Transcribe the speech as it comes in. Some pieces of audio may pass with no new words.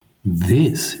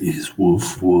This is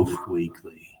Woof Woof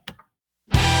Weekly.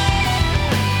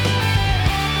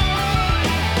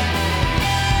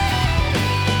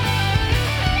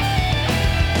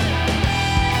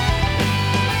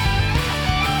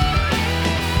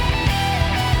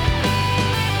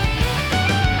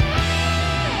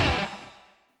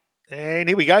 And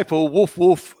here we go for Woof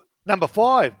Woof number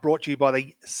 5, brought to you by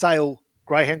the Sale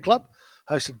Greyhound Club,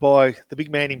 hosted by the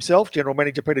big man himself, General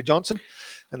Manager Peter Johnson,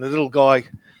 and the little guy,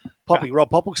 Poppy Rob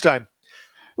Popplestone.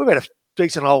 We've had a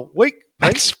decent old week.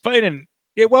 It's been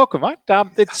welcome, mate.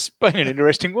 It's been an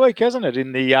interesting week, hasn't it,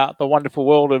 in the wonderful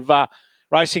world of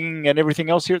racing and everything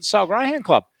else here at Sale Greyhound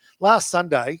Club. Last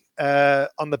Sunday,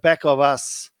 on the back of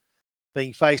us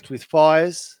being faced with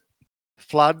fires,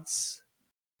 floods,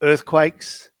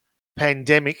 earthquakes,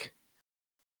 pandemic,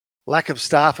 lack of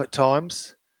staff at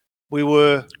times, we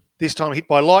were this time hit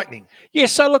by lightning. Yeah,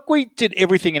 so look, we did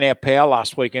everything in our power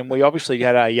last weekend. We obviously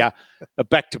had a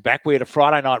back-to-back. We had a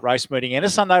Friday night race meeting and a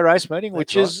Sunday race meeting,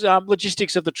 which is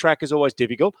logistics of the track is always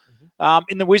difficult. Mm-hmm.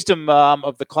 In the wisdom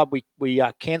of the club, we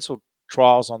cancelled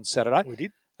trials on Saturday. We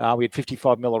did. We had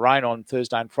 55 mil of rain on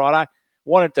Thursday and Friday.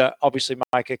 Wanted to obviously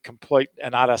make a complete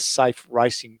and utter safe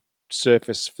racing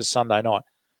surface for Sunday night.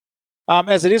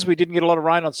 As it is, we didn't get a lot of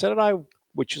rain on Saturday,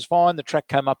 which is fine. The track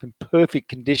came up in perfect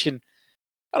condition.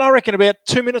 And I reckon about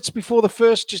 2 minutes before the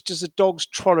first, just as the dogs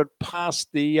trotted past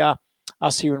the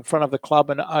us here in front of the club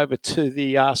and over to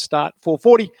the start,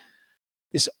 4:40,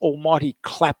 this almighty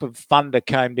clap of thunder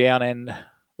came down and it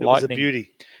lightning. Was a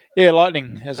beauty. Yeah,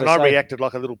 lightning. As and I reacted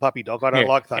like a little puppy dog. I don't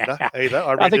like thunder either.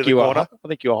 I think you were. I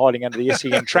think you were hiding under the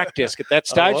SEN track desk at that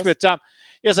stage. But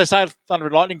as I say, thunder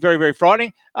and lightning, very, very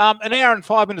frightening. An hour and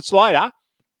 5 minutes later,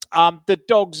 the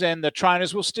dogs and the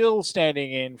trainers were still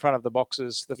standing in front of the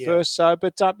boxes first. So,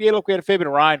 but look, we had a fair bit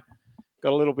of rain.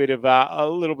 Got a little bit of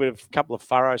a couple of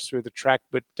furrows through the track,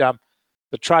 but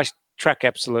the track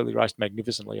absolutely raced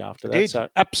magnificently after that. So,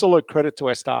 absolute credit to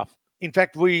our staff. In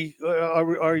fact,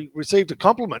 I received a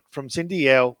compliment from Cindy,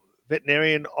 our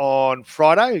veterinarian, on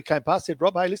Friday, who came past, said,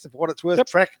 Rob, hey, listen, for what it's worth,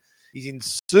 track is in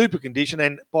super condition.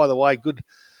 And by the way, good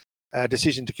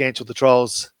decision to cancel the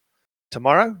trials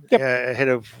tomorrow ahead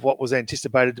of what was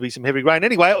anticipated to be some heavy rain.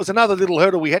 Anyway, it was another little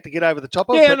hurdle we had to get over the top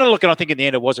of. Yeah, and I think in the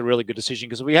end it was a really good decision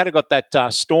because if we had got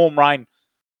that storm rain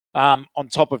on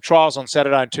top of trials on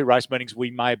Saturday and 2 race meetings, we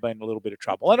may have been in a little bit of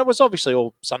trouble. And it was obviously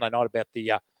all Sunday night about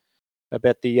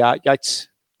the Yates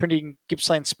Printing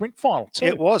Gippsland Sprint final too.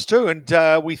 It was too,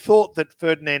 and we thought that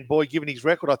Ferdinand Boyd, given his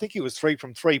record, I think he was 3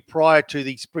 from 3 prior to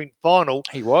the sprint final.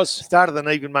 He was. Started an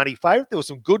even money favourite. There were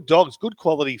some good dogs, good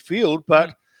quality field,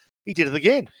 but he did it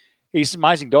again. He's an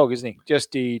amazing dog, isn't he?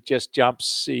 He just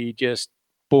jumps, he just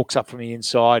balks up from the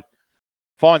inside,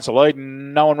 finds the lead,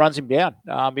 and no one runs him down.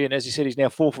 And as he said, he's now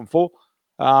 4 from 4.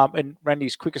 And ran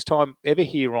his quickest time ever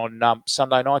here on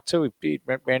Sunday night too. He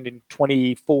ran in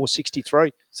 24:63.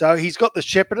 So he's got the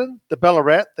Shepparton, the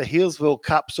Ballarat, the Healesville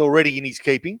Cups already in his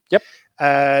keeping. Yep.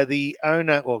 The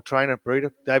owner, trainer,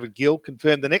 breeder, David Gill,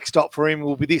 confirmed the next stop for him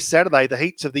will be this Saturday, the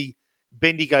heats of the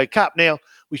Bendigo Cup. Now,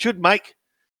 we should make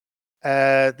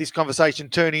this conversation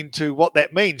turn into what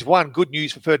that means. One, good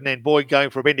news for Ferdinand Boyd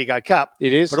going for a Bendigo Cup.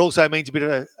 It is. But also means a bit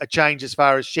of a change as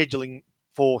far as scheduling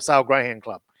for Sale Greyhound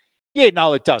Club. Yeah,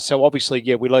 no, it does. So obviously,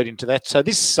 we lead into that. So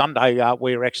this Sunday,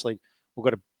 we've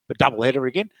got a double header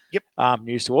again. Yep.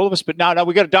 News to all of us, but no,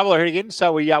 we've got a double header again.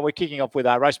 So we're kicking off with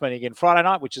our race meeting again Friday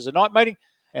night, which is a night meeting,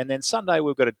 and then Sunday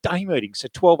we've got a day meeting. So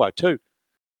 12:02,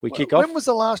 we kick off. When was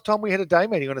the last time we had a day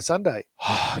meeting on a Sunday?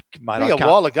 Oh, mate, a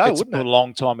while ago, it's wouldn't it? A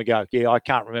long time ago. Yeah, I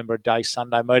can't remember a day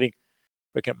Sunday meeting.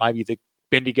 I reckon maybe the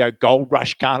Bendigo Gold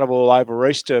Rush Carnival over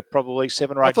Easter, probably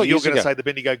 7 or 8 years ago. I thought you were going to say the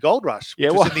Bendigo Gold Rush, which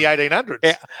was in the 1800s.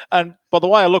 Yeah, and by the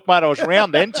way I look, mate, I was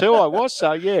around then too. I was,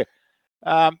 so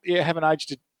haven't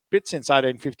aged a bit since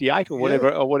 1858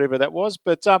 or whatever that was.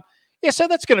 But so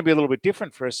that's going to be a little bit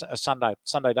different for a Sunday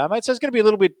day, mate. So it's going to be a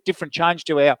little bit different change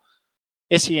to our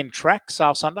SEN track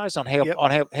Sale Sundays on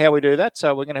how we do that.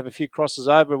 So we're going to have a few crosses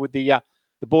over with the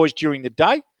boys during the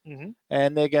day. Mm-hmm.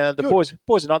 And they're going to, the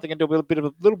boys tonight, they're going to do a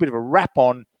little bit of a wrap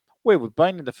on where we've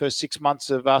been in the first 6 months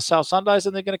of Sale Sundays,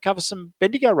 and they're going to cover some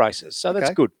Bendigo races. So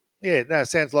that's good. Yeah, no,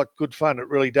 sounds like good fun. It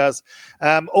really does.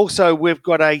 Also, we've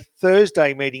got a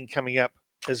Thursday meeting coming up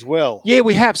as well. Yeah,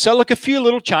 we have. So look, a few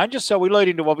little changes. So we lead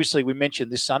into, obviously, we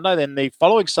mentioned this Sunday. Then the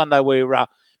following Sunday, we're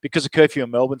because of curfew in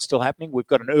Melbourne still happening, we've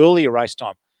got an earlier race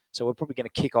time. So we're probably going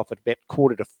to kick off at about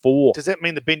 3:45. Does that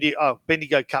mean the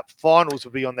Bendigo Cup finals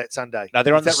will be on that Sunday? No,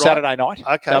 they're on the Saturday night.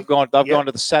 Okay. They've gone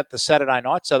to the Saturday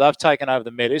night, so they've taken over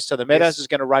the Meadows. So the Meadows is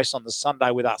going to race on the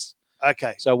Sunday with us.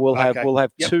 Okay. So we'll have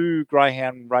Yep. 2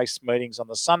 greyhound race meetings on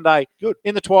the Sunday. Good.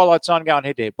 In the twilight zone, going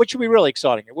head to head, which will be really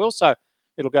exciting. It will also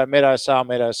it'll go Meadow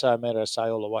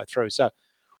Sale all the way through. So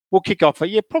we'll kick off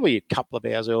probably a couple of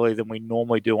hours earlier than we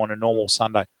normally do on a normal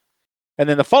Sunday. And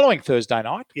then the following Thursday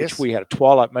night, Yes. which we had a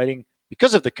twilight meeting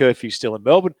because of the curfew still in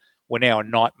Melbourne, we're now a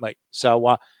night meet.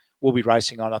 So we'll be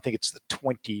racing on, I think it's the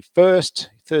 21st,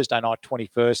 Thursday night,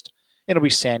 21st. It'll be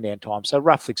Sandown time. So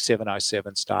roughly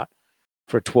 7:07 start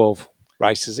for 12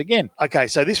 races again. Okay,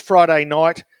 so this Friday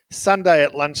night, Sunday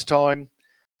at lunchtime,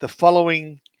 the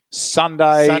following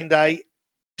Sunday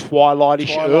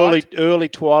twilight-ish, early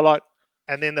twilight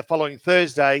and then the following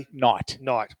Thursday night.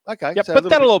 Okay. Yep, so but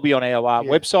that'll all be on our Yeah.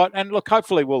 website. And look,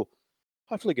 hopefully we'll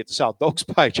get the Sale Dogs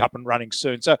page up and running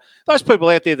soon. So those people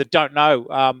out there that don't know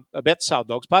about the Sale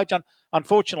Dogs page,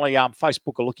 unfortunately,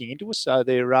 Facebook are looking into us. So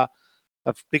they're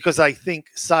because they think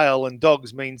sale and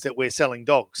dogs means that we're selling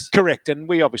dogs. correct. And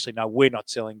we obviously know we're not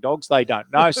selling dogs. They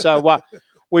don't know. So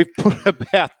we've put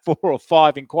about 4 or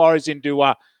 5 inquiries into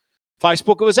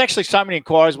Facebook. It was actually so many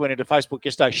inquiries went into Facebook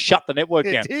yesterday, shut the network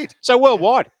down. It did. So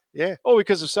worldwide. Yeah. All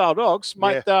because of Sale Dogs,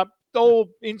 mate. All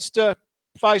Insta,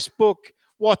 Facebook,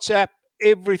 WhatsApp,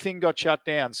 everything got shut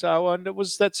down. So, and it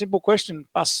was that simple question,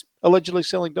 us allegedly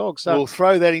selling dogs. So We'll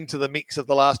throw that into the mix of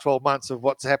the last 12 months of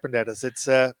what's happened at us. It's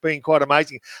been quite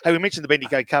amazing. Hey, we mentioned the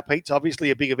Bendigo Cup heats,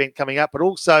 obviously a big event coming up, but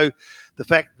also the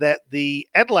fact that the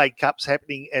Adelaide Cup's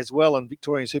happening as well, and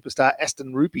Victorian superstar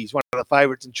Aston Rupies, one of the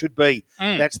favourites and should be.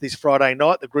 That's this Friday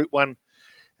night. The Group 1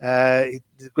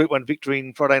 victory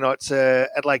in Friday night's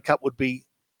Adelaide Cup would be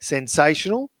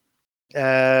sensational.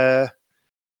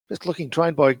 Just looking,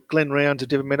 trained by Glenn Round to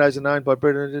Devon Meadows and owned by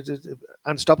Brendan,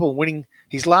 unstoppable, winning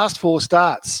his last 4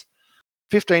 starts,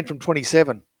 15 from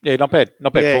 27. yeah, not bad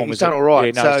form. He's done all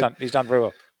right. Yeah, no, So- he's done very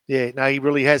well. Yeah, no, he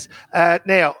really has.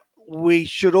 Now, we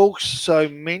should also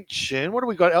mention, what do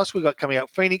we got else we got coming up?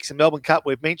 Phoenix and Melbourne Cup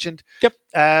we've mentioned. Yep.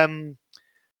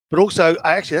 But also,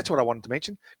 actually, that's what I wanted to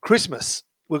mention. Christmas.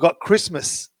 We've got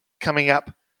Christmas coming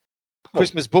up.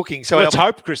 Christmas booking. So Let's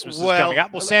hope Christmas is well- coming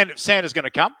up. Well, Santa's going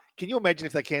to come. can you imagine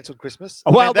if they cancelled Christmas?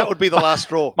 Well, Man, that would be the last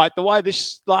straw. Mate, the way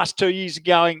this last 2 years are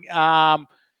going,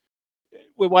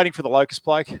 we're waiting for the locust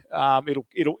plague.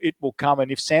 It will come,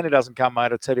 and if Santa doesn't come,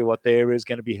 mate, I tell you what, there is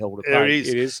going to be hell to pay. There is.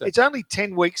 It is. It's only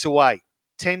 10 weeks away.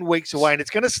 10 weeks away, and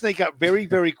it's going to sneak up very,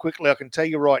 very quickly, I can tell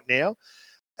you right now,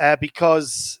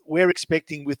 because we're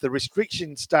expecting with the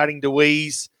restrictions starting to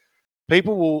ease,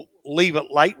 people will leave it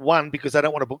late, 1, because they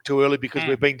don't want to book too early because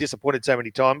we've been disappointed so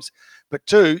many times. But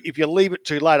 2, if you leave it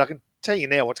too late, I can tell you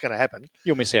now what's going to happen.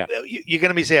 You'll miss out. You're going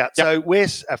to miss out. Yep. So we're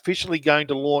officially going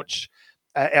to launch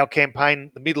our campaign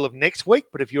the middle of next week.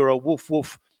 But if you're a Woof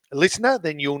Woof listener,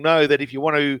 then you'll know that if you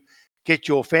want to get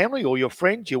your family or your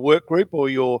friends, your work group or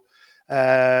your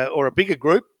or a bigger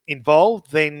group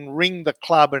involved, then ring the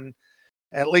club and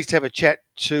at least have a chat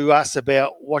to us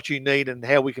about what you need and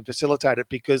how we can facilitate it.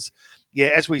 Because, yeah,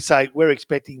 as we say, we're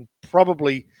expecting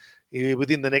probably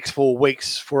within the next 4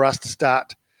 weeks for us to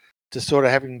start to sort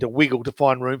of having to wiggle to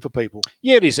find room for people.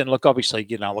 Yeah, it is. And look, obviously,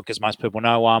 as most people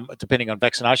know, depending on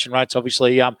vaccination rates,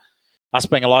 obviously, us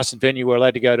being a licensed venue, we're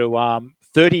allowed to go to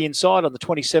 30 inside on the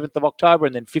 27th of October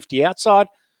and then 50 outside.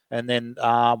 And then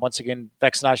once again,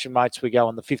 vaccination rates, we go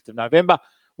on the 5th of November.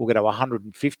 We'll go to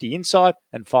 150 inside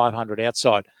and 500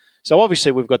 outside. So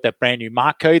obviously, we've got that brand new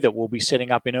marquee that we'll be setting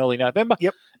up in early November.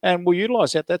 Yep. And we'll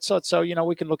utilise that side. So,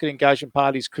 we can look at engagement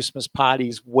parties, Christmas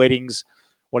parties, weddings,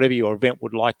 whatever your event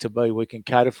would like to be, we can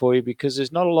cater for you because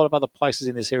there's not a lot of other places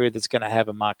in this area that's going to have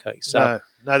a marquee. So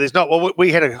No, there's not. Well,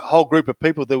 we had a whole group of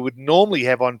people that would normally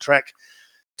have on track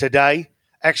today,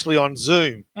 actually on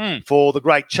Zoom for the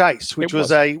Great Chase, which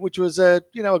was a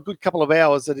good couple of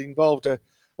hours that involved a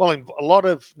lot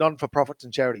of non-for-profits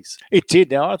and charities. It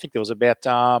did. Now I think there was about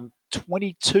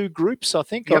 22 groups, I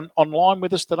think, online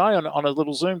with us today on a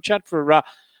little Zoom chat for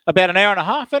about an hour and a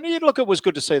half. And look, it was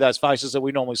good to see those faces that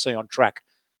we normally see on track.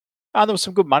 There was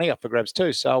some good money up for grabs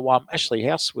too. So Ashley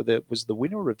House was the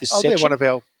winner of this section. They're one of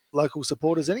our local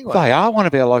supporters anyway. They are one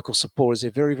of our local supporters.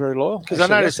 They're very, very loyal. Because I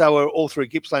noticed they were all through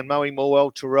Gippsland, Mowing,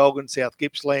 Morwell, Traralgon, South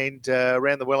Gippsland,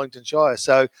 around the Wellington Shire.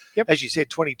 So, as you said,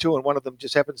 22, and one of them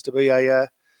just happens to be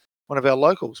one of our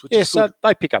locals, which is good.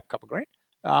 They pick up a couple of grand.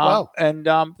 Wow. And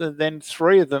then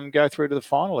 3 of them go through to the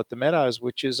final at the Meadows,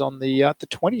 which is on the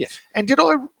 20th. And did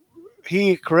I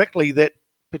hear correctly that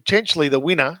potentially the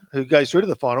winner who goes through to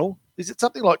the final, is it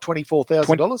something like $24,000?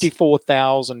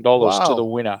 $24,000 to the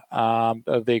winner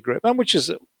of their group, and which is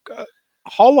a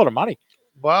whole lot of money.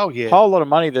 Wow, yeah. Whole lot of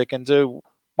money they can do.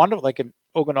 Wonderful. They can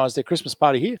organise their Christmas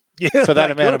party here for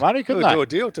that amount of money, couldn't they? Do a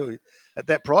deal to it. at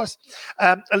that price.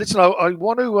 Listen, I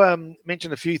want to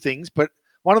mention a few things, but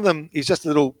one of them is just a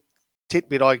little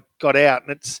tidbit I got out,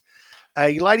 and it's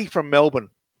a lady from Melbourne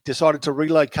decided to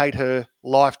relocate her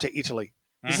life to Italy.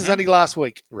 This is only last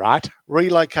week. Right.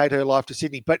 Relocate her life to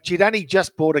Sydney, but she'd only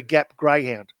just bought a Gap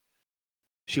Greyhound.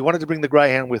 She wanted to bring the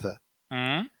Greyhound with her.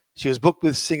 Mm-hmm. She was booked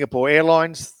with Singapore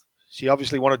Airlines. She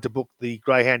obviously wanted to book the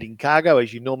Greyhound in cargo,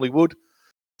 as you normally would.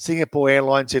 Singapore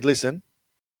Airlines said, listen,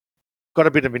 got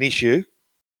a bit of an issue.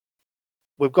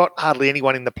 We've got hardly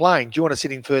anyone in the plane. Do you want to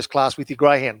sit in first class with your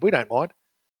Greyhound? We don't mind.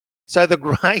 So the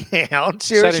Greyhound,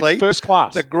 seriously, first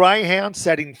class. the Greyhound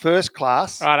sat in first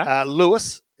class. Righto.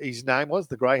 Lewis, his name was,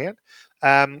 the Greyhound,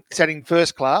 sat in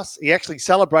first class. He actually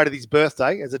celebrated his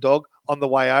birthday as a dog on the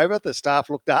way over. The staff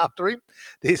looked after him.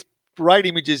 There's great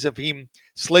images of him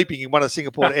sleeping in one of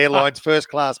Singapore Airlines first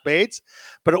class beds.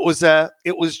 But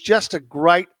it was just a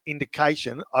great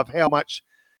indication of how much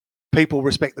people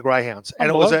respect the Greyhounds, and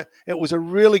it was a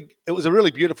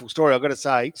really beautiful story, I've got to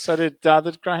say. So did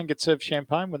the Greyhound get served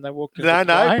champagne when they walked in? No,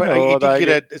 but he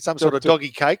did get some sort of doggy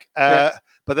cake. But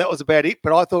that was about it.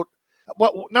 But I thought,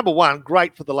 well, number one,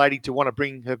 great for the lady to want to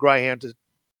bring her Greyhound to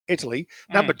Italy.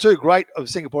 Number two, great of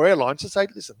Singapore Airlines to say,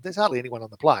 listen, there's hardly anyone on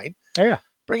the plane. Yeah.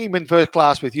 Bring him in first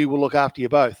class with you. We'll look after you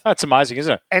both. That's amazing,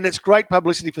 isn't it? And it's great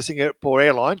publicity for Singapore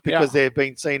Airlines because they've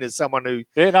been seen as someone who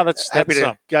that's happy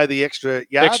to go the extra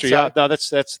yard. No,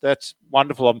 that's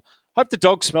wonderful. I hope the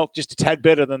dog smelt just a tad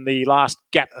better than the last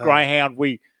Gap Greyhound.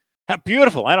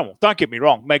 Beautiful animal. Don't get me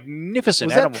wrong,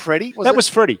 magnificent animal. Was that Freddie? Was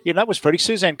Freddie. Yeah, that was Freddie.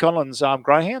 Suzanne Conlon's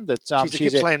Greyhound. She's a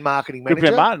Gippsland marketing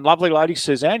manager. Lovely lady,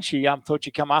 Suzanne. She thought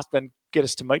she'd come up and get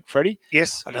us to meet Freddie.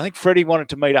 Yes. I don't think Freddie wanted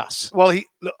to meet us. Well,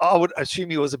 I would assume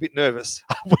he was a bit nervous.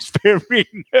 I was very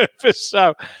nervous.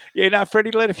 So,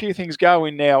 Freddie let a few things go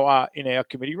in our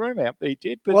committee room. He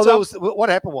did. But what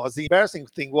happened was, the embarrassing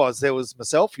thing was, there was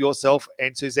myself, yourself,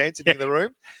 and Suzanne sitting in the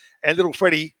room, and little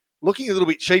Freddie looking a little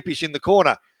bit sheepish in the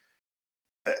corner.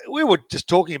 We were just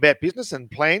talking about business and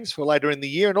plans for later in the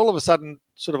year, and all of a sudden,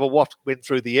 sort of a waft went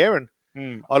through the air, and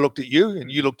I looked at you,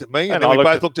 and you looked at me, and then we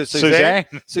both looked at Suzanne.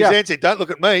 Suzanne said, "Don't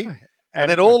look at me." And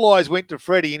then all eyes went to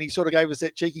Freddie, and he sort of gave us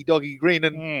that cheeky doggy grin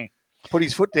and put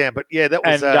his foot down. But yeah, that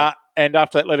was. And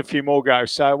after that, let a few more go.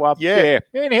 So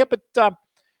Anyhow, but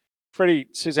Freddie,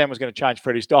 Suzanne was going to change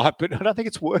Freddie's diet, but I don't think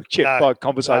it's worked yet by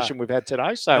conversation we've had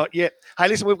today. So not yet. Hey,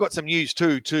 listen, we've got some news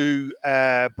too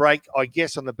to break, I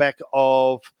guess, on the back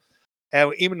of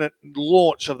our imminent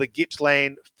launch of the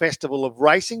Gippsland Festival of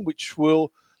Racing, which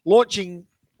will launching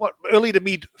early to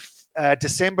mid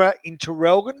December in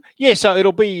Traralgon. Yeah, so it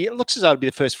looks as though it'll be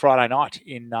the first Friday night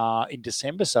in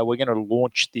December. So we're going to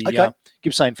launch the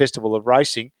Gippsland Festival of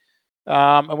Racing,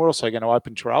 and we're also going to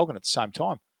open Traralgon at the same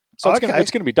time. So it's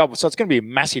going to be double. So it's going to be a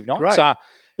massive night. Great. So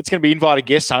it's going to be invited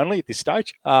guests only at this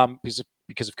stage because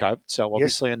of COVID. So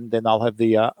obviously, and then they'll have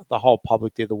the whole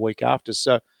public there the week after.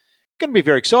 So it's going to be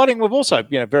very exciting. We've also,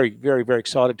 very, very, very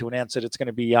excited to announce that it's going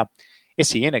to be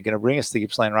SEN are going to bring us the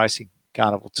Gippsland Racing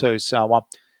Carnival too. So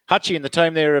Hutchie and the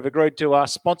team there have agreed to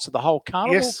sponsor the whole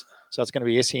carnival. Yes. So it's going to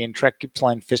be SEN Track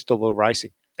Gippsland Festival of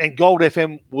Racing. And Gold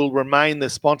FM will remain the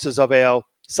sponsors of our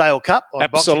Sale Cup on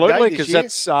Absolutely, because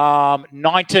that's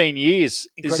 19 years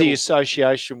Incredible. Is the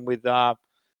association with the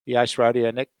Ace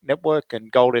Radio Network and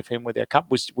Gold FM with our cup,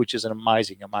 which is an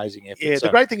amazing effort. Yeah, the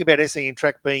great thing about SEN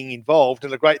Track being involved,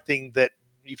 and the great thing that,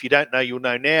 if you don't know, you'll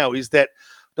know now, is that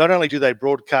not only do they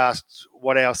broadcast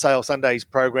what our Sale Sundays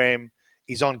program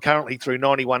is on currently through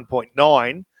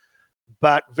 91.9,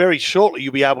 but very shortly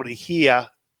you'll be able to hear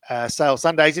Sale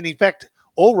Sundays, and in fact,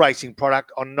 all racing product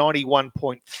on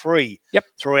 91.3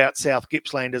 throughout South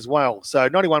Gippsland as well. So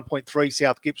 91.3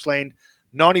 South Gippsland,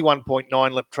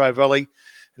 91.9 Latrobe Valley,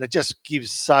 and it just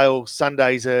gives Sale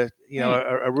Sundays a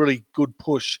really good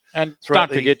push. And throughout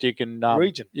don't forget, you can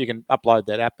region. You can upload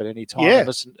that app at any time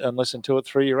and listen to it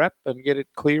through your app and get it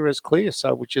clear as clear.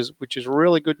 So which is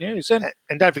really good news. And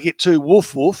don't forget too,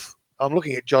 Woof Woof. I'm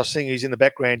looking at Josh Singh, who's in the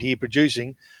background here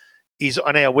producing. Is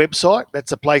on our website.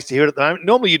 That's a place to hear it at the moment.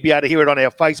 Normally, you'd be able to hear it on our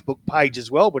Facebook page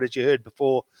as well, but as you heard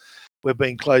before, we're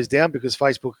being closed down because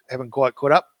Facebook haven't quite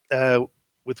caught up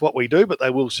with what we do, but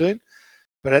they will soon.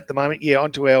 But at the moment,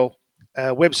 onto our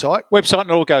website. And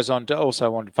it all goes on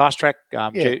to Fast Track,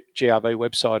 GRV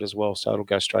website as well, so it'll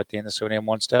go straight there. So anyone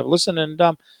wants to have a listen, and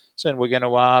soon we're going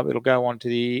to it'll go on to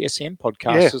the SEN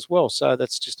podcast as well. So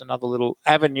that's just another little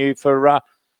avenue for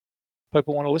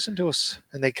people want to listen to us,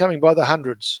 and they're coming by the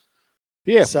hundreds.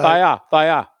 Yeah, so they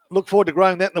are. Look forward to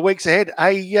growing that in the weeks ahead.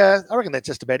 I reckon that's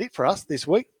just about it for us this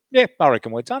week. Yeah, I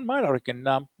reckon we're done, mate. I reckon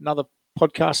another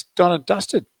podcast done and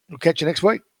dusted. We'll catch you next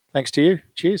week. Thanks to you.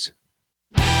 Cheers.